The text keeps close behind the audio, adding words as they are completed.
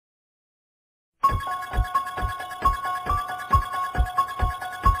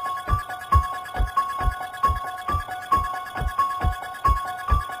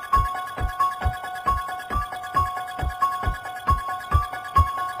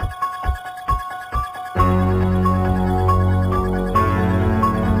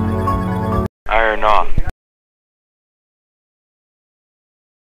Iron off.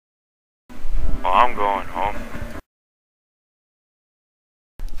 Well, I'm going home.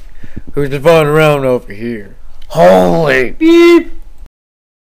 Who's the fun around over here? Holy beep!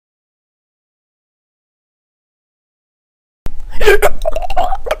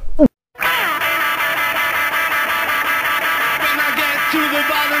 To the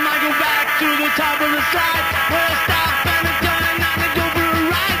bottom, I go back to the top of the slide. Where I stop and I turn and I go for a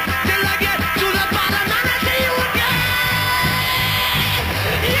ride. Till I get to the bottom and I see you again.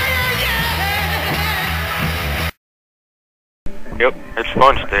 Yeah, yeah. Yep, it's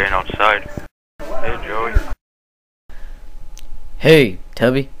fun staying outside. Hey, Joey. Hey,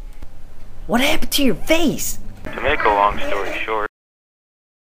 Tubby. What happened to your face? To make a long story short,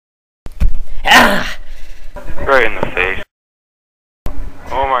 Ah! right in the face.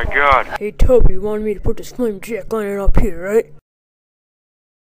 Oh my god. Hey Tubby, you wanted me to put this flame jack on it up here, right?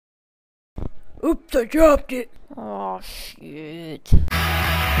 Oops, I dropped it. Oh shit. Coming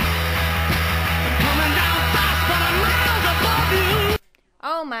down fast, but I'm miles above you.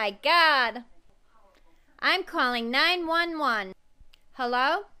 Oh my god. I'm calling 911.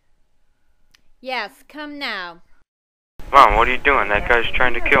 Hello? Yes, come now. Mom, what are you doing? That guy's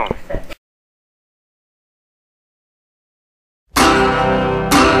trying to kill me.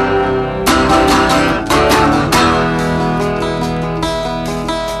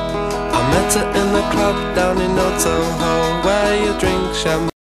 I met her in the club down in Old Soho, where you drink champagne.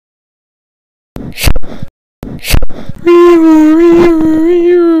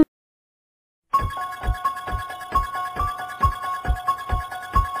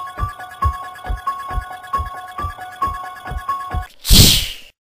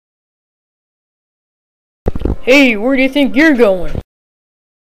 Hey, where do you think you're going?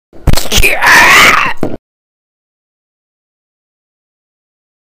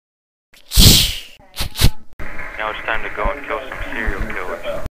 Now it's time to go and kill some serial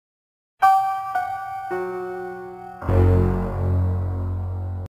killers.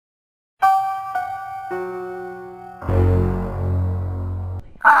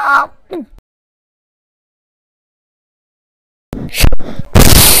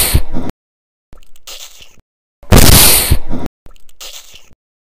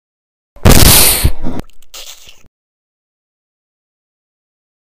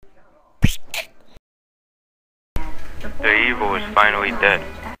 The evil is finally dead.